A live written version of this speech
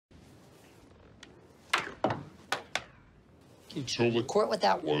You told the court what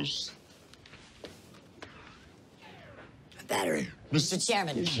that was. Battery. Mr.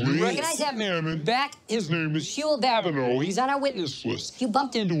 Chairman, Please. recognize him. Back. His name is cOuLdN't. He's on our witness list. You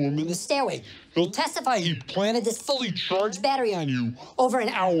bumped into him in the stairway. He'll testify he planted this fully charged battery on you over an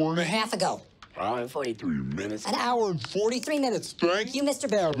hour and a half ago. Hour and 43 minutes. An hour and 43 minutes. Thank you, Mr.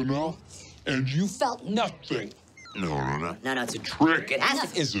 Davenport. And you felt nothing. No, it's a trick. It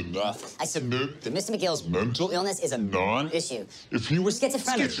has to. Is enough. I submit that Mr. McGill's mental illness is a non-issue. If he were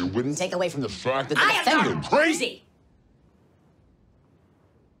schizophrenic, it wouldn't take away from the fact that the defendant... I am not crazy!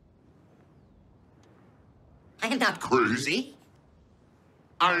 I am not crazy.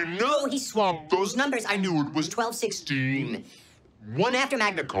 I know he swapped those numbers. I knew it was 1216. One after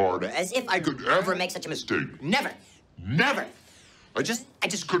Magna Carta, as if I could ever make such a mistake. Never. I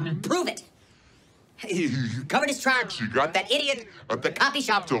just couldn't prove it. He covered his tracks. He got that idiot at the copy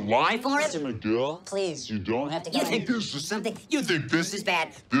shop to lie for him. Mr. McGill, Please. you don't have to go. You think this is something? You think this is bad?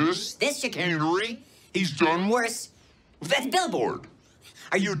 This chicanery? He's done worse. That's billboard.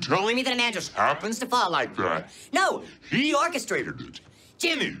 Are you telling me that a man just happens to fall like that? No, he orchestrated it.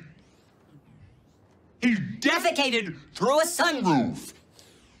 JiMmY. He defecated through a sunroof.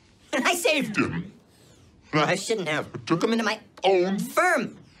 And I saved him. I shouldn't have. I took him into my own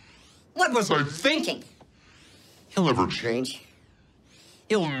firm. What was I thinking? He'll never change.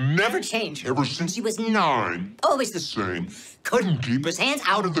 He'll never change. Ever since he was 9. Always the same. Couldn't keep his hands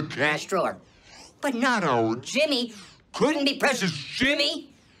out of the cash drawer. But not our JiMmY. Couldn't be precious JiMmY.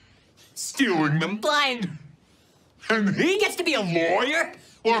 Stealing them blind. And he gets to be a lawyer?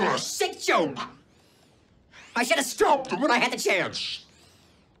 What a sick joke. I should have stopped him when I had the chance.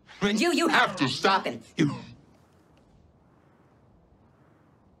 And you have to stop him. You